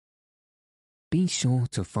Be sure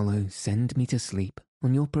to follow Send Me to Sleep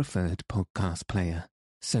on your preferred podcast player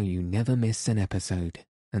so you never miss an episode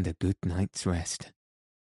and a good night's rest.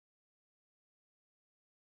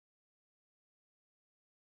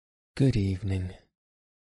 Good evening.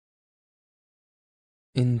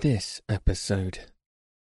 In this episode,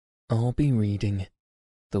 I'll be reading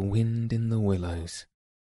The Wind in the Willows,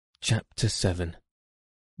 Chapter 7,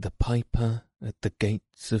 The Piper at the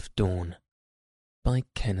Gates of Dawn, by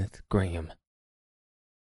Kenneth Grahame.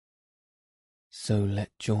 So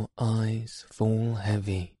let your eyes fall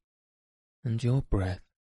heavy and your breath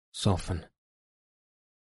soften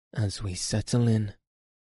as we settle in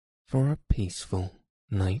for a peaceful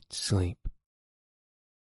night's sleep.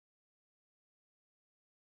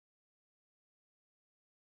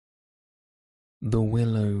 The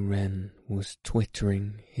willow wren was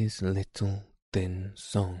twittering his little thin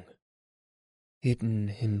song, hidden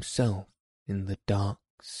himself in the dark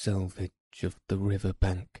selvage of the river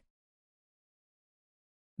bank.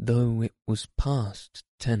 Though it was past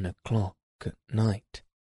 10 o'clock at night,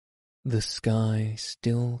 the sky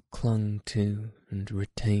still clung to and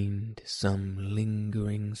retained some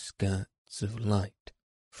lingering skirts of light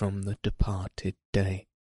from the departed day,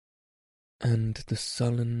 and the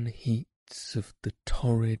sullen heats of the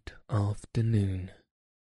torrid afternoon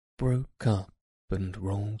broke up and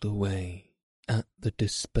rolled away at the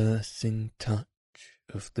dispersing touch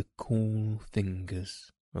of the cool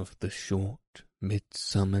fingers of the short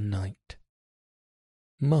midsummer night.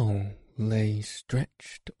 Mole lay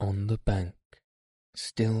stretched on the bank,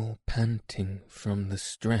 still panting from the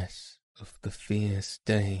stress of the fierce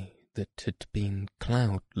day that had been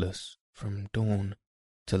cloudless from dawn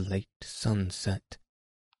to late sunset,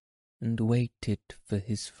 and waited for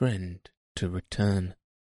his friend to return.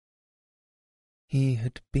 He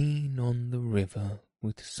had been on the river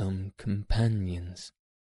with some companions,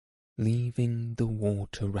 leaving the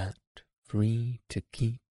water rat free to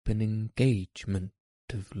keep an engagement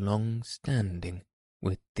of long standing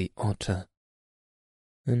with the otter,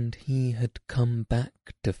 and he had come back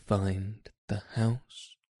to find the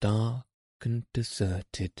house dark and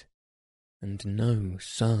deserted, and no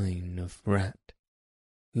sign of Rat,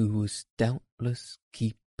 who was doubtless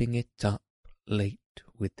keeping it up late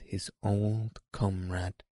with his old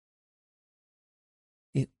comrade.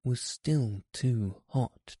 It was still too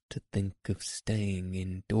hot to think of staying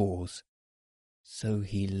indoors, so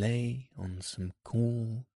he lay on some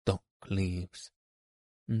cool dock leaves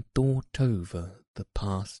and thought over the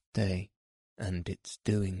past day and its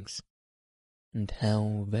doings, and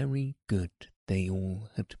how very good they all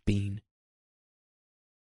had been.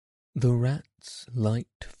 The rat's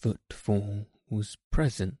light footfall was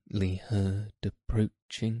presently heard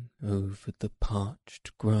approaching over the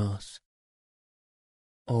parched grass.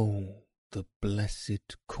 "Oh, the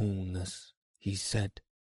blessed coolness," he said,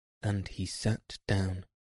 and he sat down,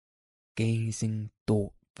 gazing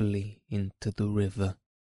thoughtfully into the river,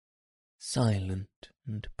 silent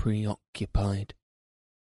and preoccupied.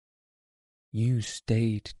 "You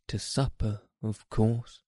stayed to supper, of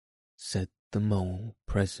course," said the mole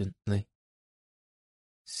presently.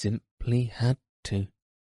 "Simply had to,"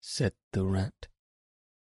 said the rat.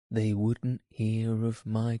 "They wouldn't hear of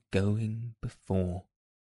my going before.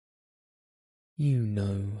 You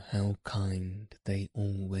know how kind they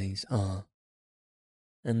always are,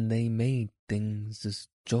 and they made things as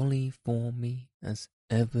jolly for me as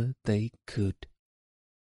ever they could,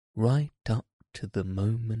 right up to the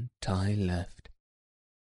moment I left.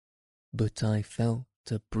 But I felt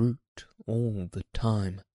a brute all the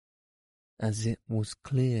time, as it was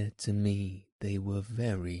clear to me they were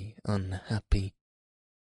very unhappy,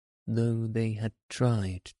 though they had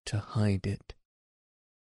tried to hide it.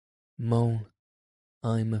 Mole,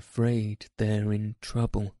 I'm afraid they're in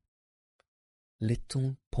trouble.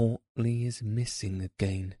 Little Portly is missing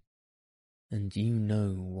again, and you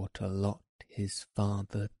know what a lot his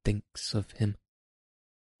father thinks of him,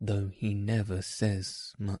 though he never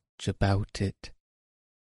says much about it."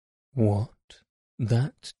 "What,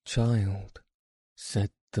 that child?"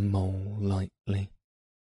 said the mole lightly.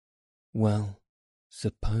 "Well,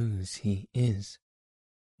 suppose he is.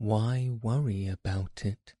 Why worry about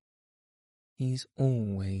it? He's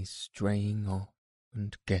always straying off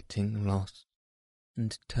and getting lost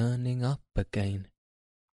and turning up again.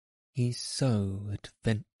 He's so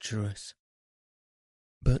adventurous.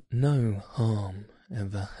 But no harm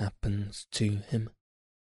ever happens to him.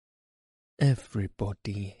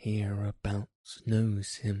 Everybody hereabouts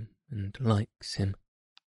knows him and likes him,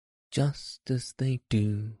 just as they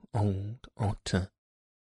do old Otter,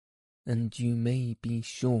 and you may be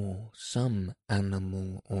sure some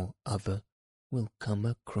animal or other will come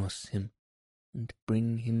across him and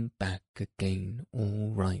bring him back again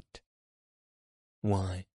all right.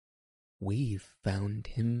 Why, we've found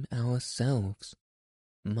him ourselves,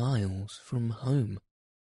 miles from home,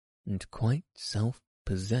 and quite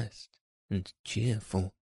self-possessed and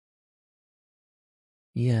cheerful.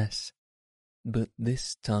 Yes, but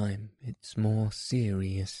this time it's more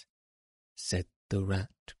serious, said the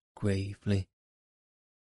rat gravely.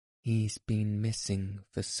 He's been missing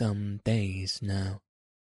for some days now,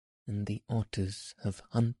 and the otters have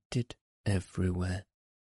hunted everywhere,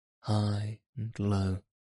 high and low,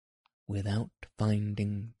 without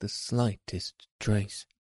finding the slightest trace.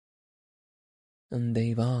 And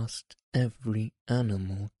they've asked every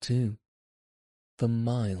animal too, for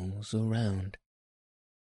miles around,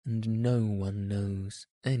 and no one knows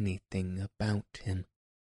anything about him.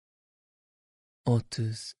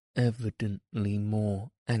 Otter's evidently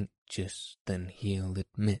more anxious than he'll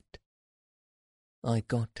admit. I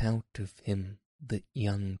got out of him that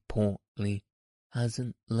young Portly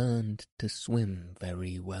hasn't learned to swim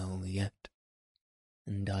very well yet,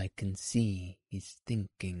 and I can see he's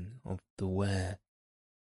thinking of the where.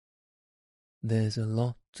 There's a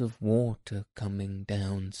lot of water coming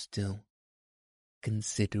down still,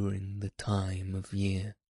 considering the time of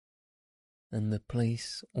year, and the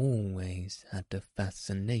place always had a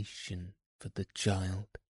fascination for the child.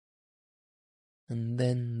 And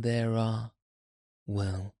then there are,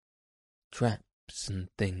 well, traps and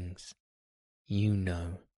things, you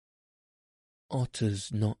know.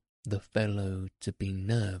 Otter's not the fellow to be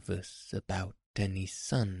nervous about any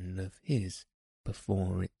son of his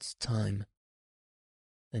before it's time,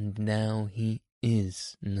 and now he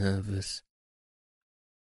is nervous.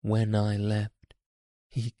 When I left,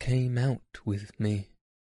 he came out with me,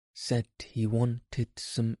 said he wanted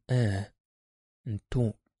some air, and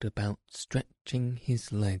talked about stretching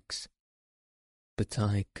his legs. But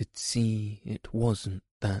I could see it wasn't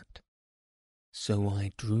that, so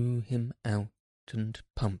I drew him out and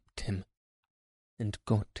pumped him, and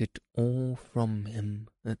got it all from him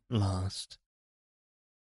at last.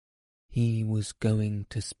 He was going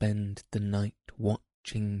to spend the night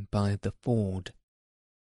watching by the ford.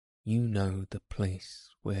 You know the place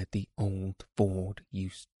where the old ford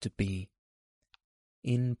used to be,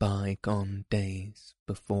 in bygone days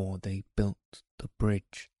before they built the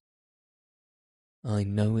bridge. I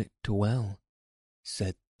know it well,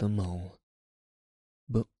 said the mole.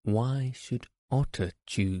 But why should Otter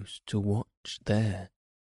choose to watch there?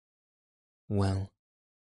 Well,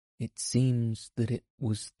 it seems that it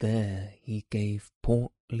was there he gave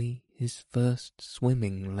Portly his first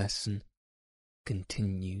swimming lesson,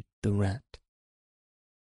 continued the rat.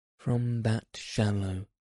 From that shallow,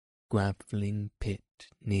 gravelling pit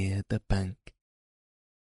near the bank.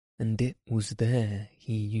 And it was there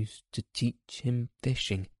he used to teach him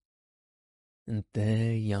fishing, and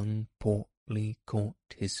there young Portly caught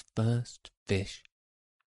his first fish,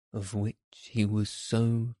 of which he was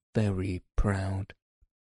so very proud.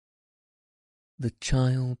 The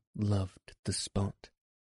child loved the spot,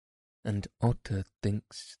 and Otter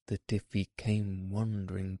thinks that if he came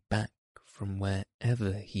wandering back from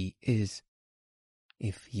wherever he is,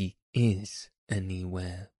 if he is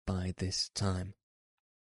anywhere by this time,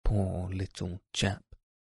 poor little chap,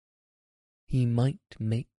 he might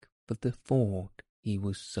make for the ford he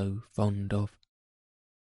was so fond of,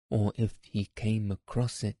 or if he came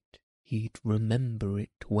across it he'd remember it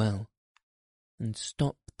well, and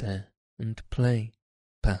stop there and play,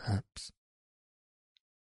 perhaps.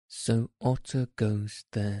 So Otter goes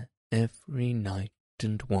there every night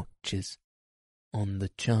and watches, on the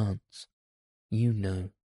chance, you know,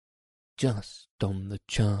 just on the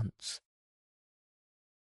chance.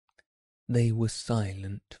 They were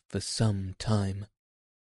silent for some time,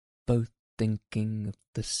 both thinking of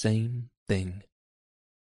the same thing,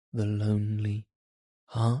 the lonely,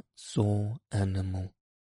 heart-sore animal,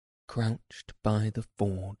 crouched by the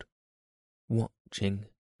ford, watching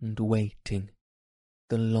and waiting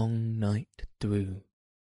the long night through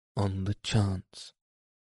on the chance.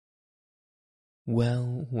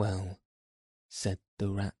 Well, well, said the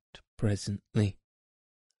rat presently,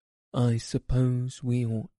 I suppose we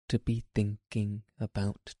ought to be thinking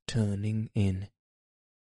about turning in.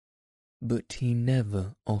 But he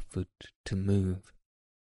never offered to move.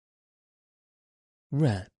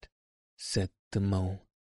 Rat, said the mole,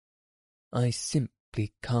 I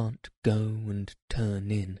simply can't go and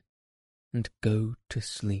turn in, and go to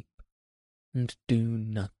sleep, and do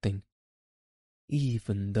nothing,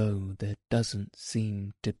 even though there doesn't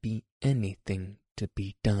seem to be anything to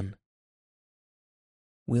be done.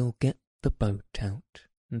 We'll get the boat out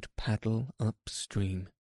and paddle upstream.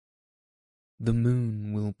 The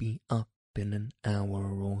moon will be up in an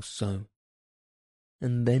hour or so,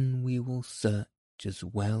 and then we will search as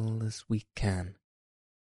well as we can.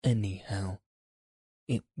 Anyhow,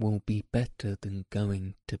 it will be better than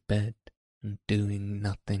going to bed and doing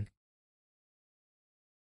nothing."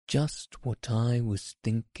 "Just what I was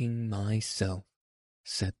thinking myself,"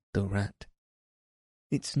 said the Rat.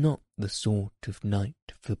 "It's not the sort of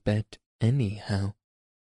night for bed anyhow,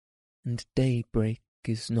 and daybreak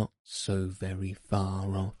is not so very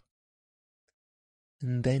far off.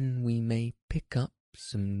 And then we may pick up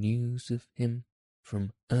some news of him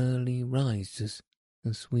from early risers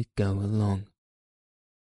as we go along."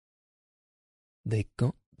 They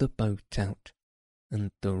got the boat out,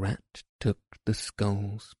 and the Rat took the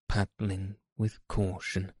sculls paddling with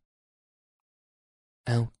caution.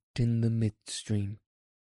 Out in the midstream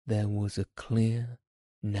there was a clear,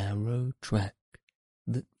 narrow track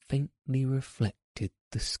that faintly reflected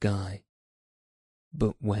the sky,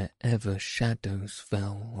 but wherever shadows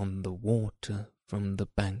fell on the water from the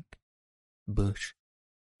bank, bush,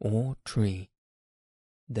 or tree,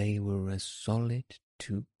 they were as solid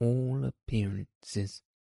to all appearances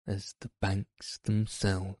as the banks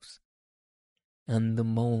themselves, and the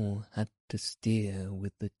Mole had to steer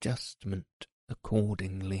with adjustment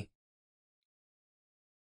accordingly.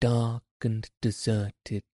 Dark and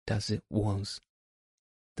deserted as it was,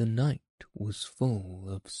 the night was full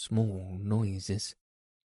of small noises,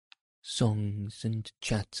 songs and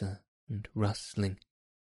chatter and rustling,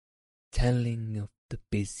 telling of the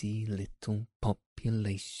busy little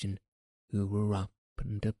population who were up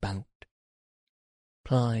and about,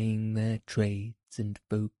 plying their trades and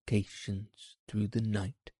vocations through the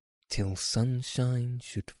night till sunshine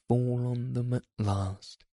should fall on them at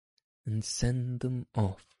last and send them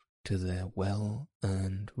off to their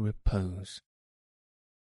well-earned repose.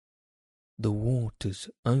 The water's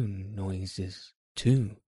own noises,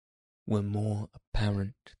 too, were more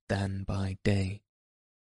apparent than by day,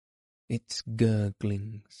 its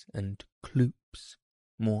gurglings and cloops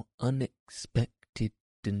more unexpected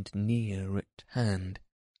and near at hand,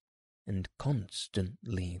 and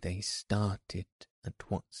constantly they started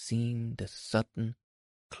at what seemed a sudden,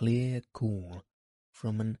 clear call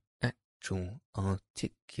from an actual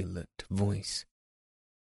articulate voice.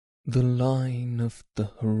 The line of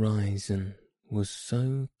the horizon was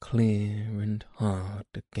so clear and hard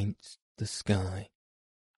against the sky,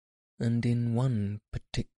 and in one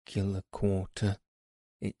particular quarter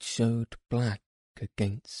it showed black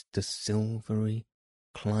against the silvery,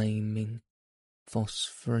 climbing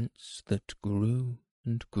phosphorescence that grew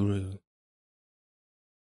and grew.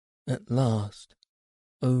 At last,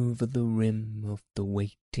 over the rim of the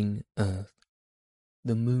waiting earth,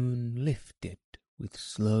 the moon lifted with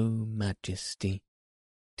slow majesty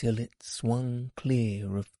till it swung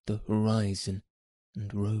clear of the horizon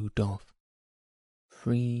and rode off,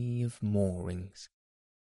 free of moorings.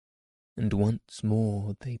 And once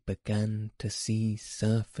more they began to see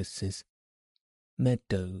surfaces,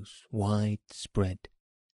 meadows widespread,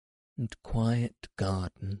 and quiet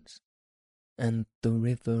gardens, and the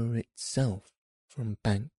river itself from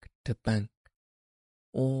bank to bank,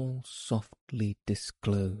 all softly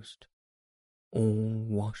disclosed, all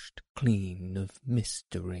washed clean of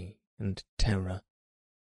mystery and terror,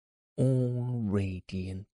 all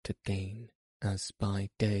radiant again as by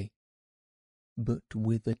day, but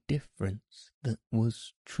with a difference that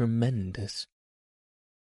was tremendous.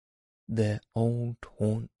 Their old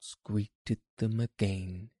haunts greeted them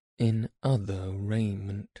again in other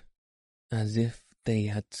raiment, as if they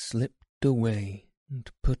had slipped away and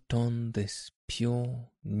put on this pure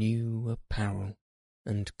new apparel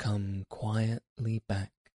and come quietly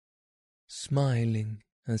back, smiling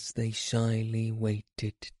as they shyly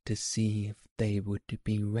waited to see if they would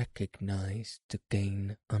be recognized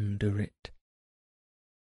again under it.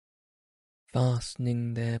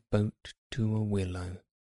 Fastening their boat to a willow,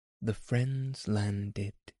 the friends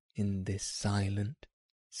landed in this silent,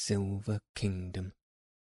 silver kingdom,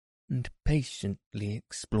 and patiently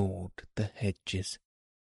explored the hedges,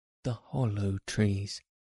 the hollow trees,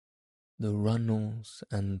 the runnels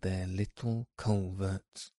and their little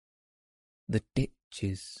culverts, the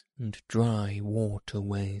ditches and dry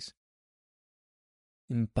waterways.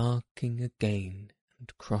 Embarking again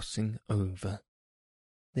and crossing over,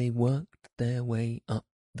 they worked their way up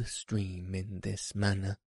the stream in this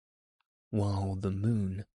manner, while the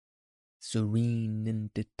moon, serene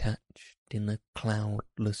and detached in a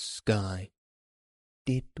cloudless sky,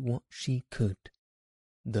 did what she could,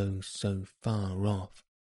 though so far off,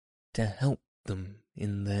 to help them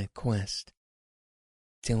in their quest,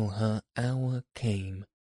 till her hour came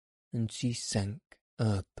and she sank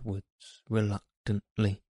earthwards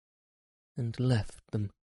reluctantly, and left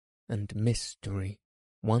them, and mystery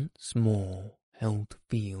once more held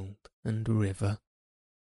field and river.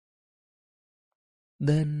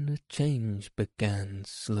 Then a change began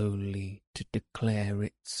slowly to declare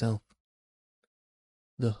itself.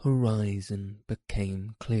 The horizon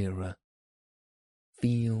became clearer.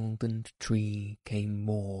 Field and tree came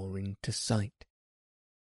more into sight,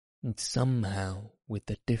 and somehow, with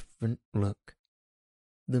a different look,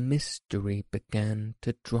 the mystery began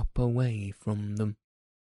to drop away from them.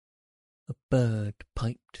 A bird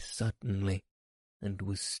piped suddenly and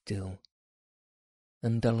was still,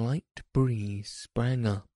 and a light breeze sprang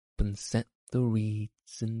up and set the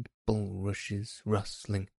reeds and bulrushes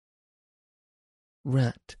rustling.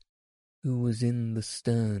 Rat, who was in the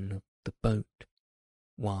stern of the boat,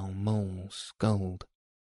 while Mole sculled,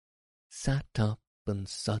 sat up and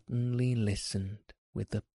suddenly listened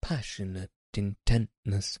with a passionate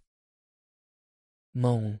intentness.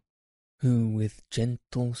 Mole, who with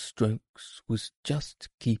gentle strokes was just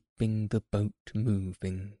keeping the boat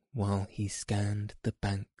moving while he scanned the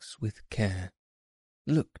banks with care,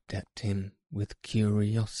 looked at him with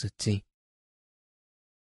curiosity.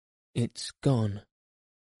 "It's gone,"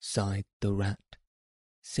 sighed the Rat,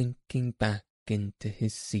 sinking back into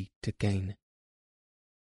his seat again.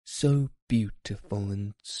 "So beautiful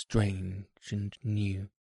and strange and new.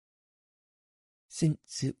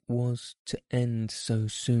 Since it was to end so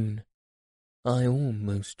soon, I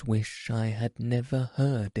almost wish I had never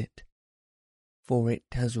heard it, for it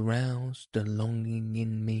has roused a longing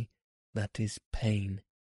in me that is pain,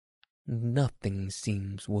 and nothing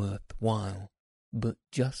seems worth while but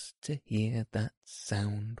just to hear that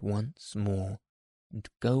sound once more and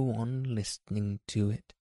go on listening to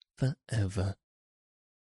it for ever.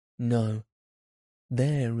 No,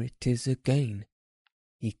 there it is again,"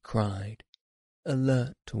 he cried,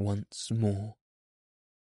 alert once more.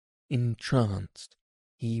 Entranced,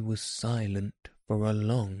 he was silent for a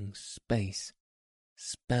long space,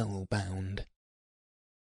 spellbound.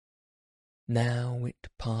 "Now it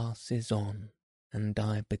passes on, and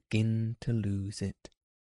I begin to lose it,"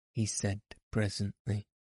 he said presently.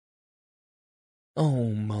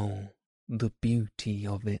 "Oh, Mole, the beauty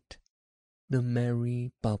of it, the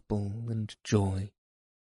merry bubble and joy,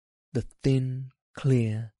 the thin,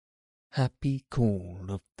 clear, happy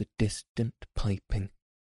call of the distant piping.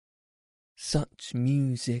 Such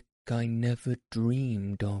music I never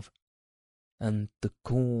dreamed of, and the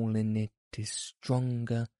call in it is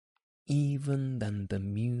stronger even than the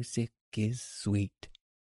music is sweet.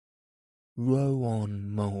 Row on,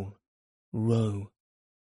 Mole, row,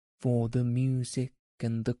 for the music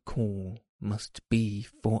and the call must be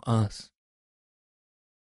for us."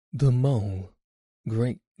 The Mole,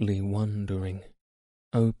 greatly wondering,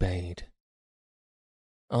 obeyed.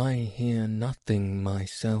 "I hear nothing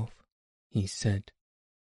myself," he said,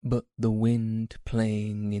 "but the wind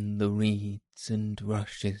playing in the reeds and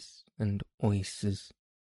rushes and osiers."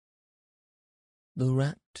 The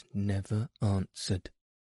Rat never answered,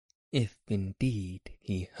 if indeed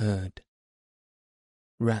he heard.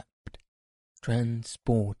 Rapt,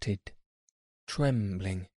 transported,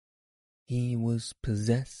 trembling, he was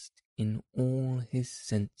possessed in all his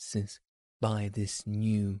senses by this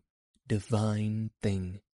new, divine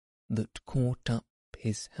thing that caught up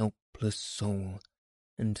his helpless soul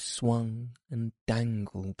and swung and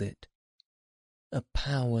dangled it, a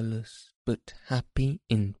powerless but happy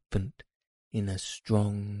infant in a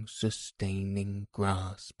strong, sustaining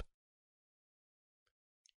grasp.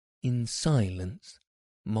 In silence,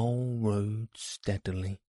 Mole rowed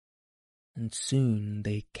steadily, and soon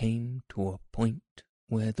they came to a point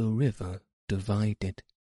where the river divided.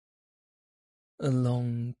 A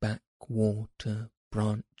long backwater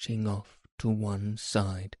branching off to one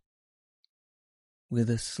side. With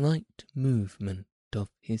a slight movement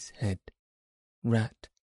of his head, Rat,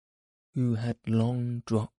 who had long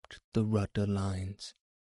dropped the rudder lines,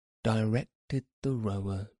 directed the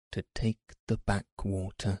rower to take the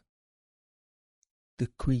backwater. The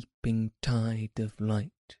creeping tide of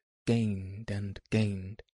light gained and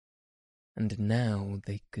gained, and now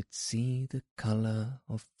they could see the colour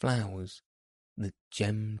of flowers that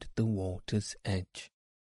gemmed the water's edge.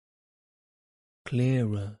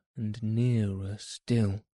 "Clearer and nearer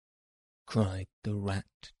still," cried the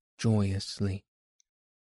Rat joyously.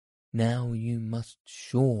 "Now you must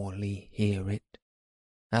surely hear it.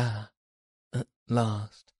 Ah, at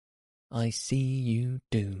last, I see you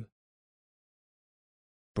do."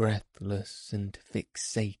 Breathless and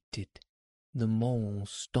fixated, the Mole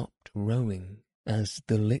stopped rowing as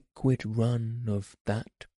the liquid run of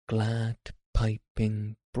that glad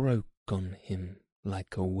piping broke on him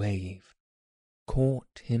like a wave,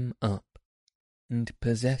 caught him up and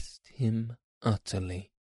possessed him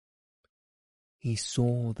utterly. He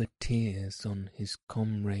saw the tears on his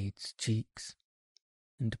comrade's cheeks,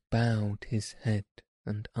 and bowed his head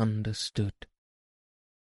and understood.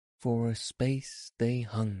 For a space they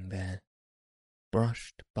hung there,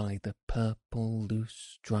 brushed by the purple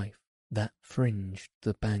loose strife that fringed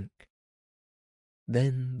the bank.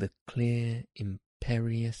 Then the clear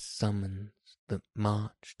imperious summons that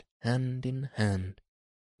marched hand in hand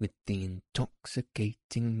with the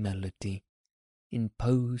intoxicating melody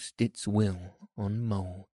imposed its will on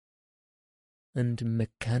Mole, and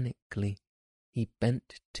mechanically he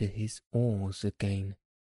bent to his oars again.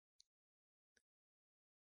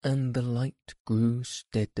 And the light grew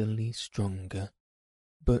steadily stronger,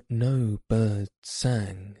 but no birds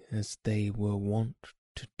sang as they were wont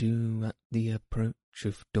to do at the approach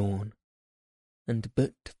of dawn, and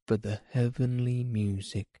but for the heavenly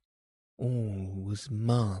music all was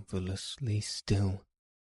marvellously still.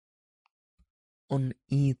 On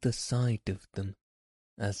either side of them,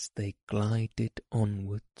 as they glided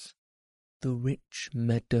onwards, the rich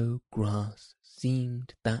meadow grass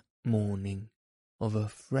seemed that morning of a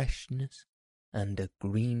freshness and a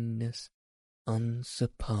greenness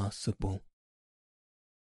unsurpassable.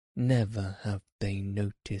 Never have they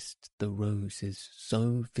noticed the roses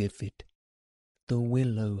so vivid, the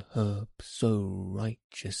willow herb so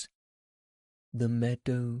righteous, the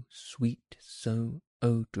meadow sweet so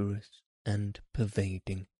odorous and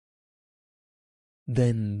pervading.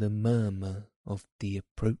 Then the murmur of the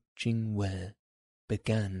approaching ware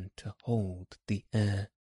began to hold the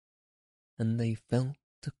air, and they felt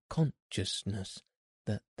a consciousness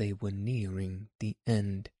that they were nearing the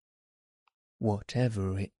end,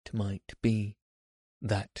 whatever it might be,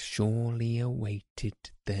 that surely awaited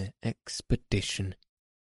their expedition.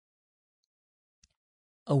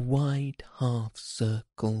 A wide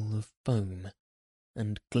half-circle of foam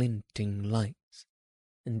and glinting lights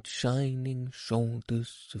and shining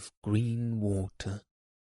shoulders of green water,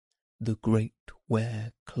 the great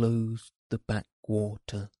ware closed the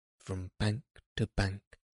backwater from bank to bank,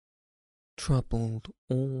 troubled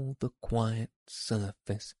all the quiet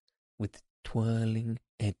surface with twirling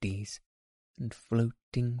eddies and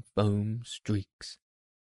floating foam streaks,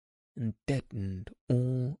 and deadened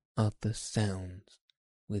all other sounds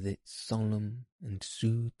with its solemn and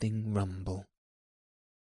soothing rumble.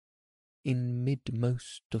 In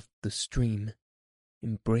midmost of the stream,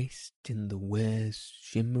 embraced in the ware's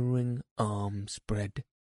shimmering arm spread,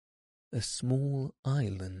 a small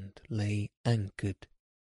island lay anchored,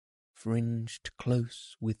 fringed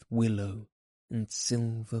close with willow and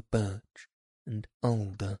silver birch and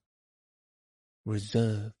alder,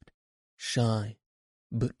 reserved, shy,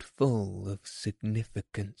 but full of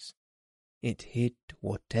significance. It hid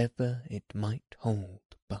whatever it might hold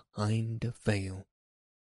behind a veil,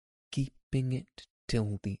 keeping it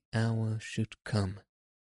till the hour should come,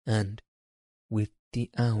 and, with the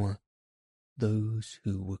hour, those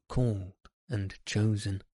who were called and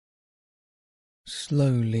chosen.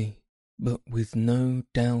 Slowly, but with no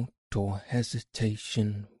doubt or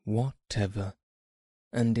hesitation whatever,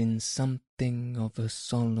 and in something of a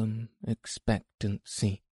solemn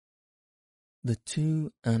expectancy, the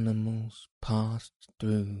two animals passed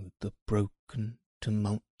through the broken,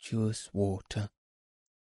 tumultuous water,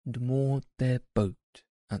 and moored their boat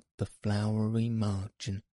at the flowery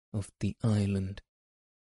margin of the island.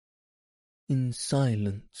 In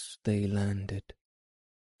silence they landed,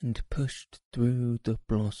 and pushed through the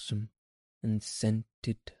blossom and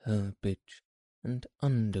scented herbage and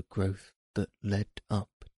undergrowth that led up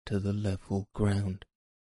to the level ground.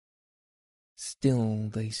 Still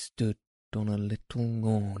they stood on a little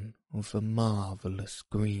lawn of a marvellous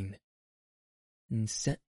green, and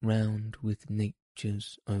set round with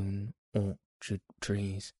nature's own orchard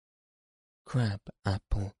trees,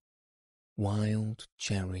 crab-apple, wild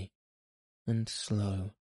cherry, and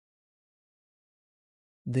sloe.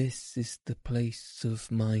 This is the place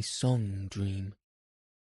of my song-dream,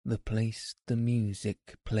 the place the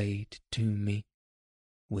music played to me,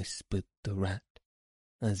 whispered the rat,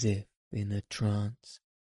 as if in a trance.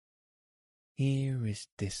 Here is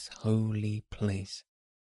this holy place.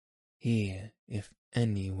 Here, if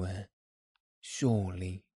anywhere,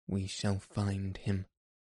 surely we shall find him.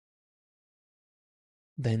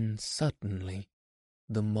 Then suddenly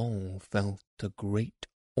the mole felt a great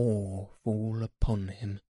awe fall upon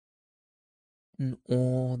him, an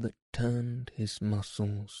awe that turned his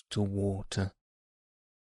muscles to water,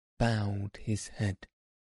 bowed his head,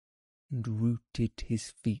 and rooted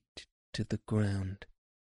his feet to the ground.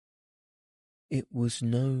 It was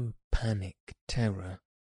no panic terror.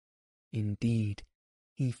 Indeed,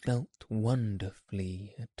 he felt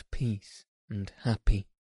wonderfully at peace and happy.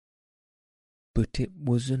 But it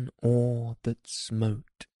was an awe that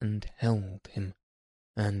smote and held him,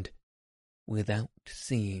 and, without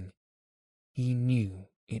seeing, he knew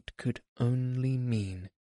it could only mean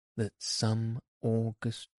that some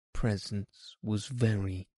august presence was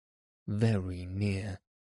very, very near.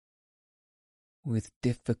 With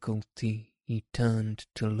difficulty he turned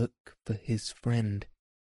to look for his friend,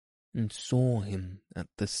 and saw him at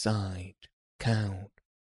the side, cowed,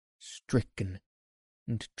 stricken,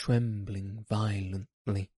 and trembling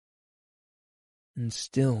violently. And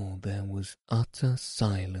still there was utter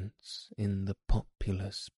silence in the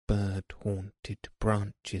populous bird-haunted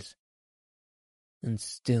branches, and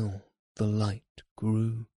still the light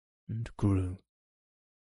grew and grew.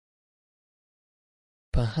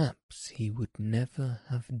 Perhaps he would never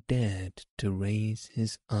have dared to raise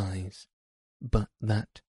his eyes, but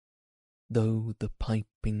that, though the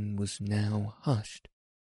piping was now hushed,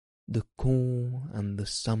 the call and the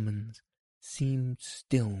summons seemed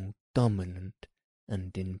still dominant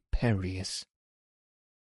and imperious.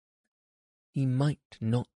 He might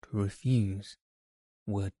not refuse,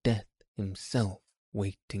 were death himself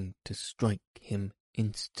waiting to strike him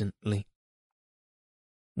instantly.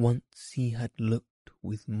 Once he had looked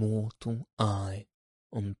with mortal eye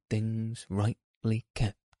on things rightly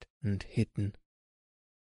kept and hidden.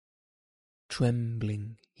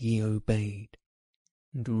 Trembling he obeyed,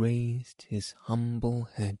 and raised his humble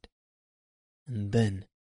head, and then,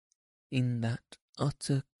 in that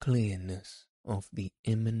utter clearness of the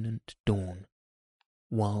imminent dawn,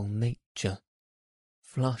 while nature,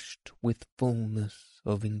 flushed with fullness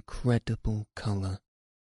of incredible colour,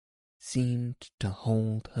 seemed to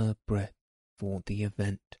hold her breath for the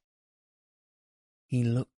event, he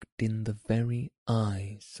looked in the very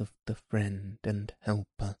eyes of the friend and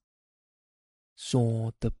helper,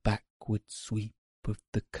 saw the backward sweep of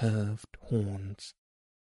the curved horns,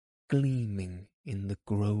 gleaming in the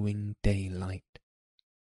growing daylight,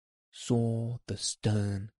 saw the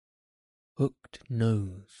stern, hooked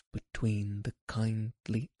nose between the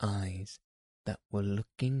kindly eyes that were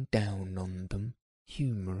looking down on them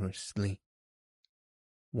humorously,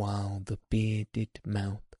 while the bearded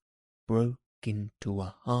mouth broke into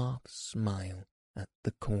a half-smile at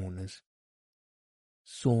the corners,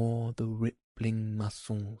 saw the rippling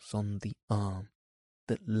muscles on the arm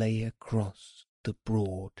that lay across the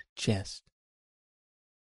broad chest,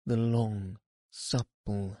 the long,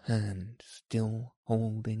 supple hand still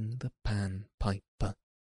holding the pan-piper,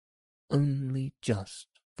 only just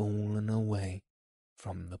fallen away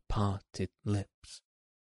from the parted lips,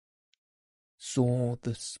 saw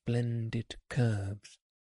the splendid curves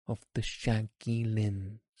of the shaggy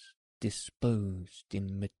limbs disposed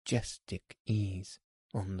in majestic ease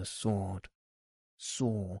on the sword,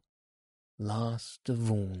 saw, last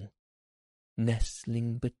of all,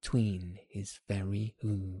 nestling between his very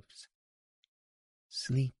hooves,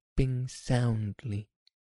 sleeping soundly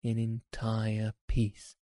in entire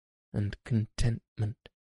peace and contentment,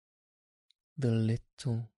 the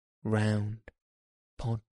little, round,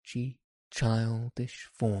 podgy, childish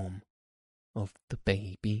form of the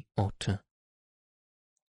baby otter.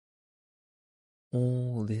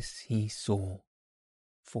 All this he saw,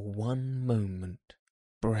 for one moment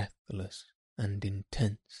breathless and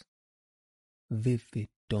intense, vivid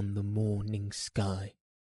on the morning sky,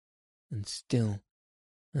 and still,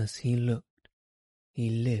 as he looked, he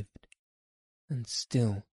lived, and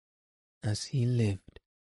still, as he lived,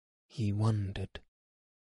 he wondered.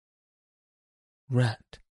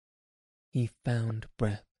 Rat, he found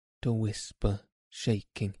breath to whisper,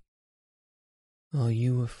 shaking. Are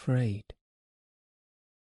you afraid?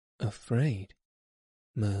 Afraid?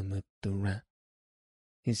 Murmured the rat,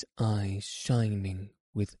 his eyes shining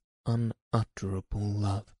with unutterable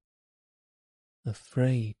love.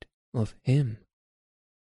 Afraid of him?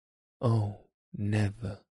 Oh,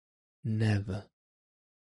 never, never.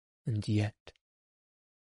 And yet,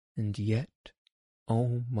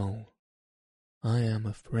 oh Mole, I am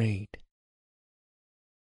afraid.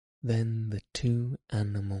 Then the two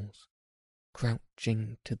animals,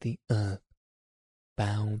 crouching to the earth,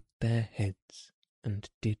 bowed their heads and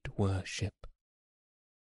did worship.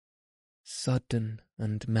 Sudden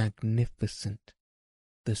and magnificent,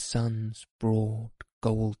 the sun's broad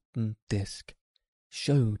golden disk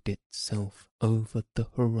showed itself over the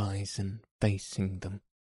horizon facing them,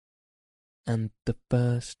 and the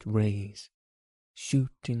first rays,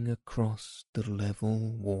 shooting across the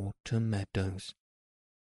level water meadows,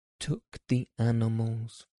 took the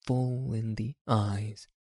animals full in the eyes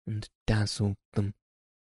and dazzled them.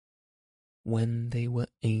 when they were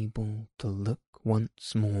able to look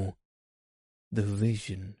once more, the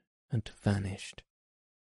vision had vanished,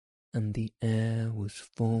 and the air was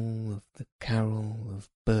full of the carol of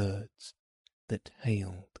birds that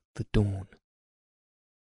hailed the dawn.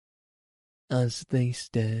 As they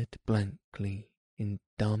stared blankly in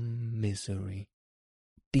dumb misery,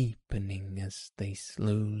 deepening as they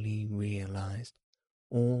slowly realized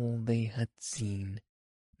all they had seen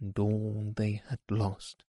and all they had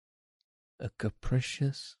lost, a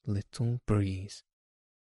capricious little breeze,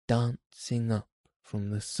 dancing up from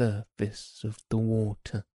the surface of the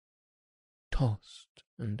water, tossed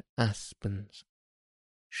and aspens,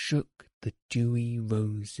 shook the dewy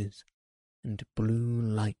roses and blew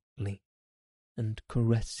lightly and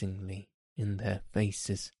caressingly in their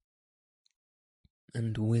faces,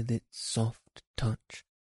 and with its soft touch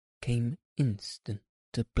came instant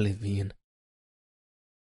oblivion.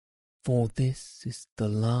 For this is the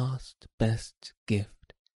last best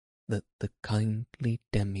gift that the kindly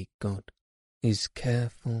demigod is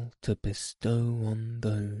careful to bestow on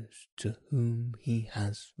those to whom he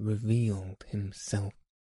has revealed himself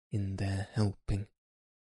in their helping,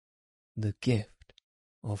 the gift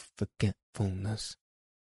of forgetfulness,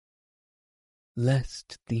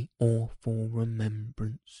 lest the awful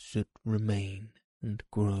remembrance should remain and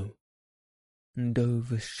grow, and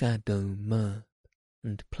overshadow mirth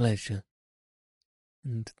and pleasure,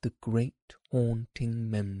 and the great haunting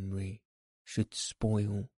memory should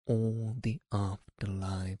spoil all the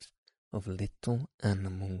afterlives of little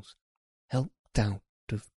animals helped out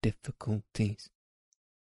of difficulties,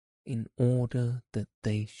 in order that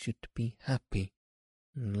they should be happy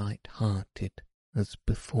and light-hearted as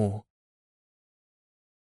before.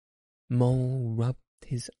 Mole rubbed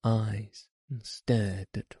his eyes and stared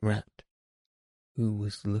at Rat, who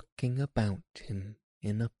was looking about him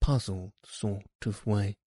in a puzzled sort of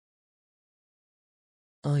way.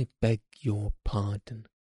 "I beg your pardon.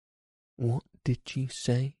 What did you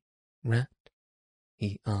say, Rat?"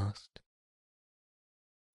 he asked.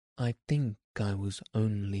 "I think I was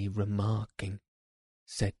only remarking,"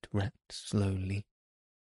 said Rat slowly,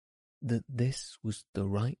 "that this was the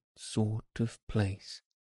right sort of place,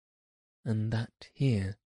 and that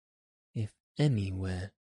here, if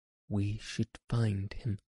anywhere, we should find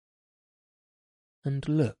him. And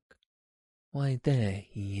look, why there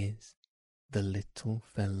he is, the little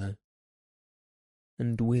fellow."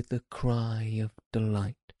 And with a cry of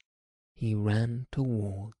delight he ran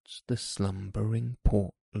towards the slumbering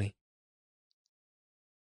Portly.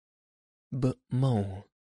 But Mole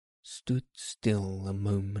stood still a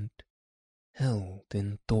moment, held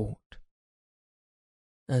in thought,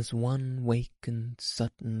 as one wakened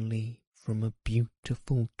suddenly from a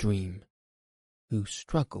beautiful dream, who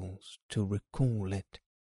struggles to recall it,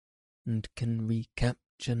 and can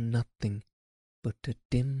recapture nothing but a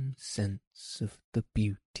dim sense of the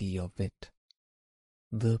beauty of it,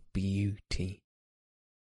 the beauty,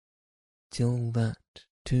 till that,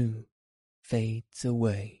 too, fades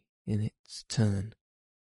away in its turn,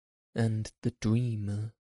 and the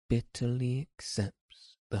dreamer bitterly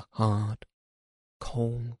accepts the hard,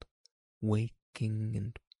 cold waking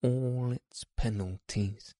and all its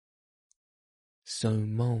penalties. So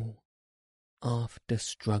Mole, after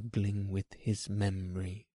struggling with his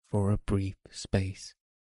memory for a brief space,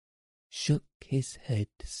 shook his head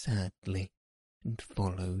sadly and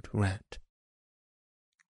followed Rat.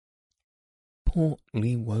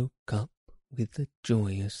 Portly woke up with a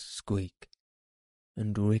joyous squeak,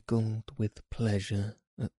 and wriggled with pleasure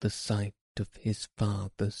at the sight of his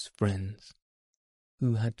father's friends,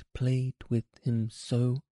 who had played with him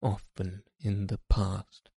so often in the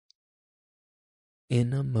past.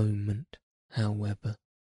 In a moment, however,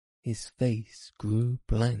 his face grew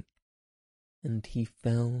blank, and he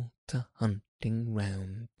fell to hunting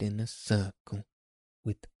round in a circle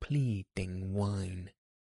with pleading whine.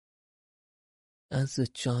 As a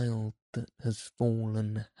child that has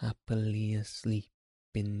fallen happily asleep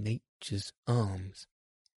in nature's arms,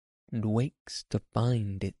 and wakes to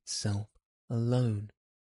find itself alone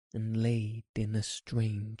and laid in a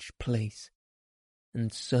strange place,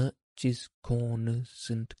 and searches corners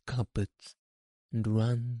and cupboards, and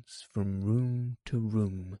runs from room to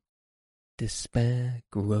room, despair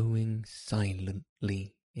growing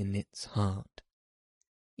silently in its heart.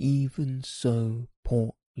 Even so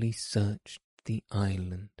Portly searched the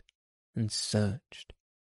island, and searched,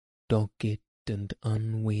 dogged and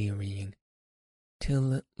unwearying,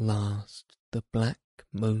 till at last the black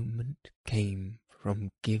moment came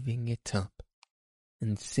from giving it up,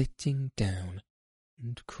 and sitting down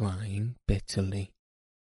and crying bitterly.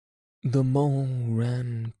 The Mole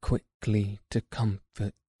ran quickly to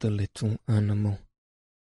comfort the little animal,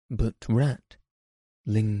 but Rat,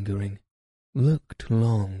 lingering, looked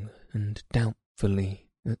long and doubtfully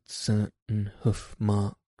at certain hoof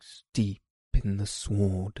marks deep in the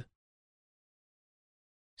sward.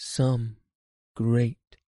 "Some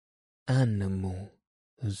great animal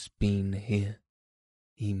has been here,"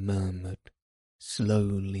 he murmured,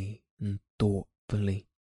 slowly and thoughtfully,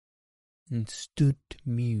 and stood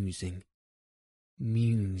musing,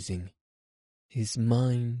 his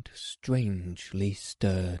mind strangely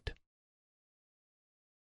stirred.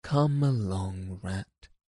 "Come along, Rat,"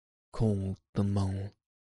 called the Mole.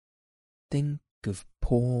 "Think of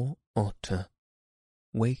poor Otter,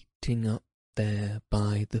 waiting up there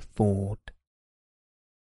by the ford."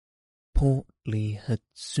 Portly had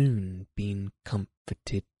soon been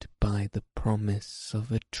comforted by the promise of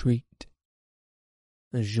a treat,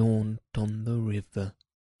 a jaunt on the river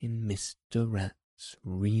in Mr. Rat's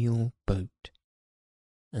real boat,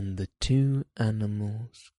 and the two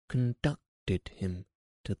animals conducted him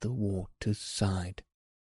to the water's side,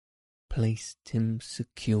 placed him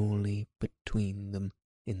securely between them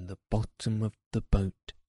in the bottom of the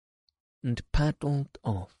boat, and paddled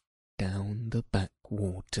off down the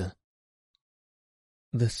backwater.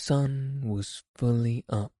 The sun was fully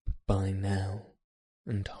up by now,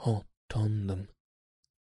 and hot on them.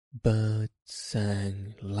 Birds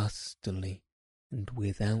sang lustily and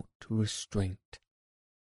without restraint,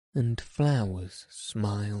 and flowers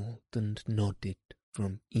smiled and nodded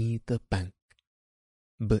from either bank,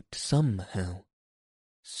 but somehow,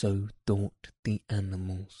 so thought the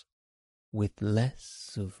animals, with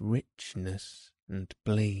less of richness and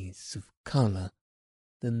blaze of colour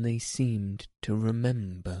than they seemed to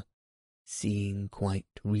remember seeing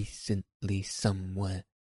quite recently somewhere.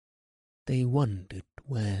 They wondered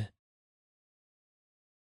where.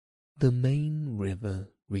 The main river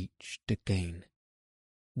reached again.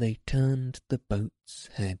 They turned the boat's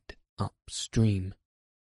head upstream,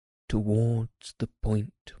 towards the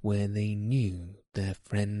point where they knew their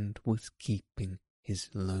friend was keeping his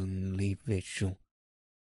lonely vigil.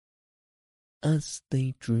 As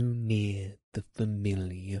they drew near the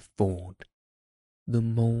familiar ford, the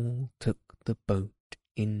Mole took the boat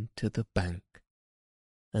into the bank,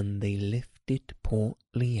 and they lifted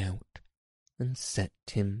Portly out and set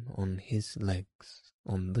him on his legs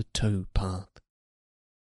on the towpath,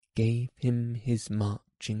 gave him his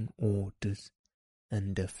marching orders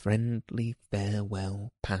and a friendly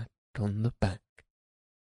farewell pat on the back,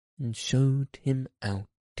 and showed him out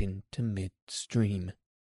into mid-stream.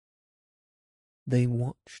 They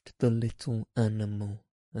watched the little animal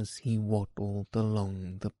as he waddled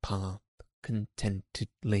along the path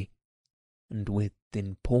contentedly, and with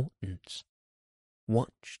importance,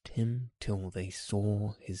 watched him till they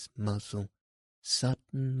saw his muzzle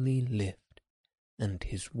suddenly lift and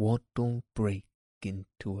his waddle break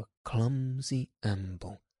into a clumsy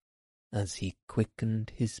amble as he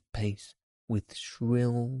quickened his pace with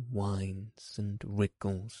shrill whines and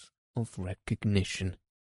wriggles of recognition.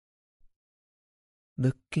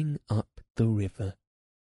 Looking up the river,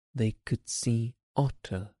 they could see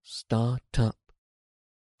Otter start up,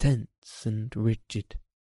 tense and rigid,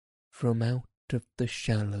 from out of the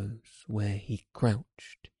shallows where he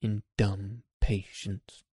crouched in dumb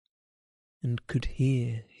patience, and could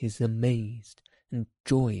hear his amazed and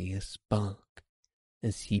joyous bark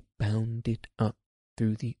as he bounded up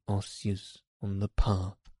through the osiers on the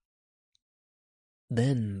path.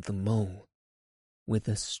 Then the Mole, with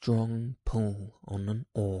a strong pull on an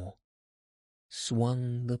oar,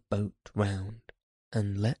 swung the boat round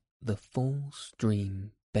and let the full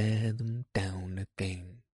stream bear them down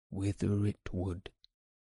again whither it would,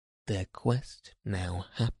 their quest now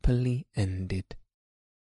happily ended.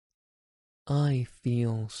 "I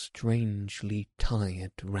feel strangely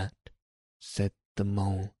tired, Rat," said the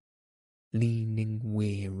Mole, leaning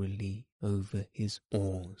wearily over his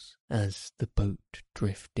oars as the boat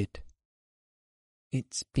drifted.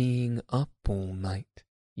 "It's being up all night,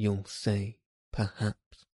 you'll say,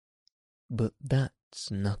 perhaps, but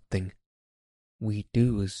that's nothing. We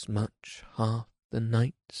do as much half the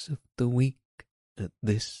nights of the week at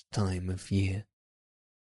this time of year.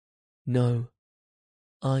 No,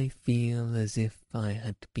 I feel as if I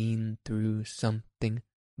had been through something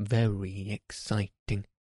very exciting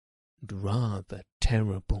and rather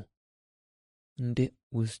terrible, and it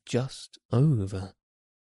was just over,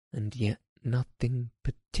 and yet nothing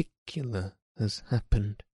particular has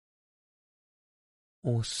happened.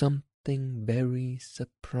 Or something very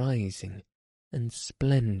surprising and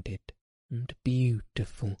splendid and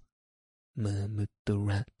beautiful," murmured the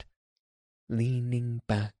Rat, leaning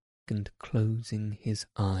back and closing his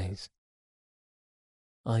eyes.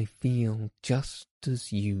 I feel just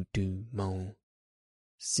as you do, Mole,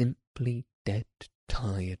 simply dead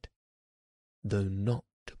tired, though not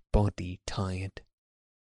body tired.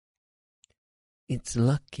 It's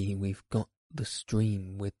lucky we've got the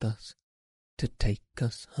stream with us to take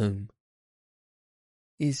us home.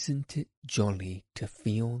 Isn't it jolly to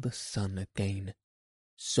feel the sun again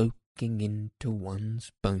soaking into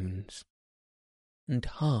one's bones, and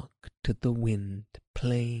hark to the wind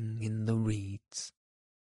playing in the reeds?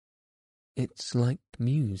 It's like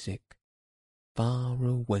music, far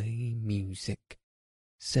away music,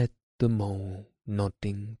 said the Mole,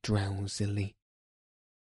 nodding drowsily.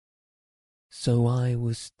 So I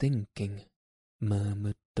was thinking,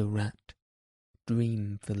 murmured the Rat,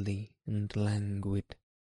 dreamfully and languid.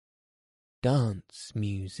 Dance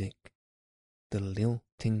music, the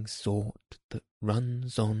lilting sort that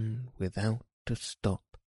runs on without a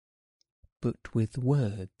stop, but with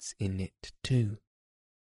words in it too.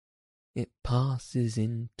 It passes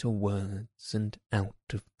into words and out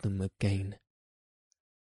of them again.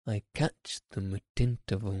 I catch them at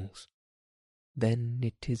intervals. Then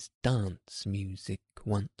it is dance music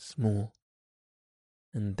once more,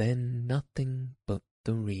 and then nothing but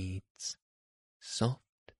the reeds, soft,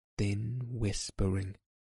 thin whispering.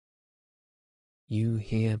 You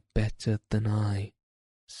hear better than I,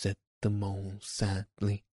 said the Mole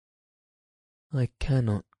sadly. I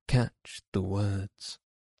cannot catch the words.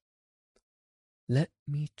 Let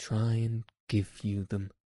me try and give you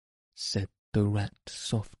them, said the Rat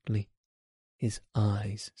softly, his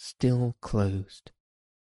eyes still closed.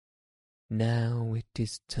 Now it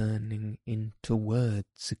is turning into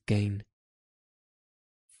words again,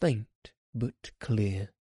 faint but clear.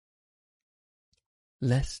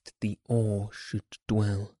 Lest the awe should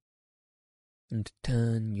dwell, and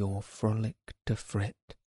turn your frolic to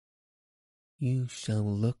fret, you shall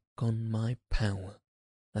look on my power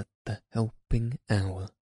at the helping hour.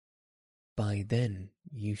 By then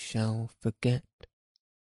you shall forget.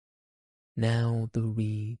 Now the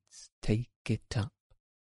reeds take it up.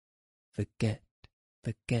 Forget,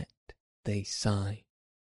 forget, they sigh,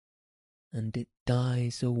 and it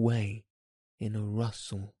dies away in a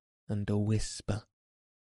rustle and a whisper.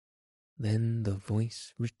 Then the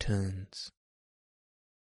voice returns.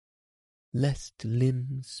 Lest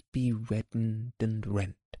limbs be reddened and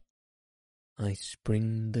rent, I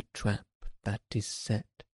spring the trap that is set.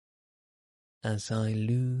 As I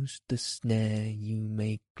lose the snare you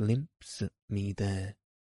may glimpse at me there,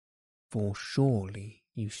 for surely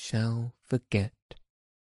you shall forget.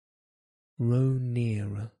 Row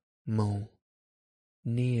nearer, Mole,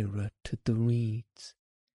 nearer to the reeds.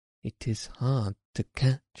 It is hard to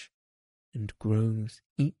catch, and grows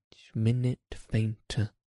each minute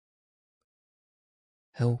fainter.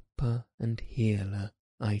 Helper and healer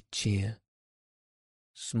I cheer,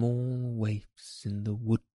 small waifs in the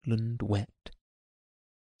woodland wet.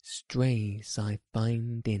 Strays I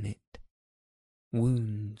find in it,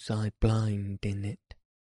 wounds I blind in it,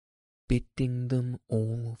 bidding them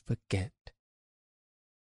all forget.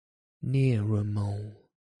 Nearer, Mole,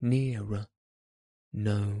 nearer.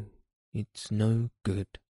 No, it's no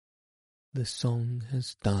good. The song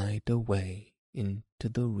has died away into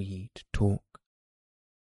the reed talk.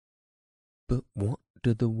 But what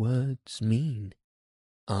do the words mean?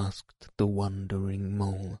 Asked the wondering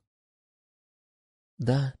Mole.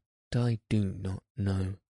 That I do not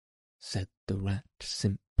know, said the Rat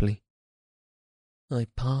simply. I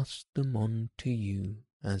pass them on to you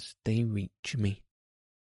as they reach me.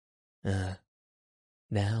 Ah,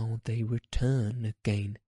 now they return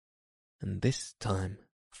again, and this time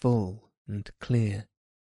full and clear.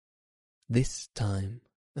 This time,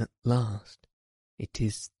 at last, it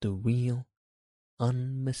is the real,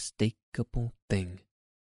 unmistakable thing.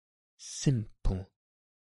 Simple,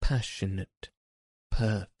 passionate,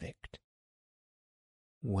 perfect.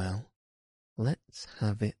 Well, let's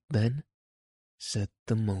have it then, said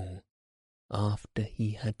the Mole, after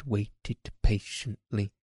he had waited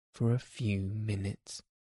patiently for a few minutes,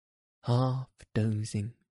 half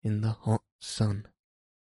dozing in the hot sun.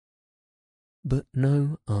 But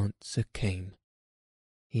no answer came.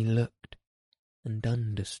 He looked and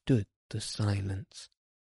understood the silence.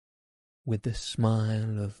 With a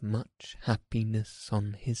smile of much happiness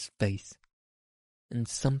on his face, and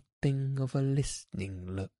something of a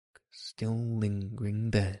listening look still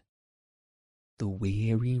lingering there, the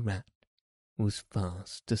weary Rat was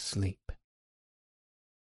fast asleep.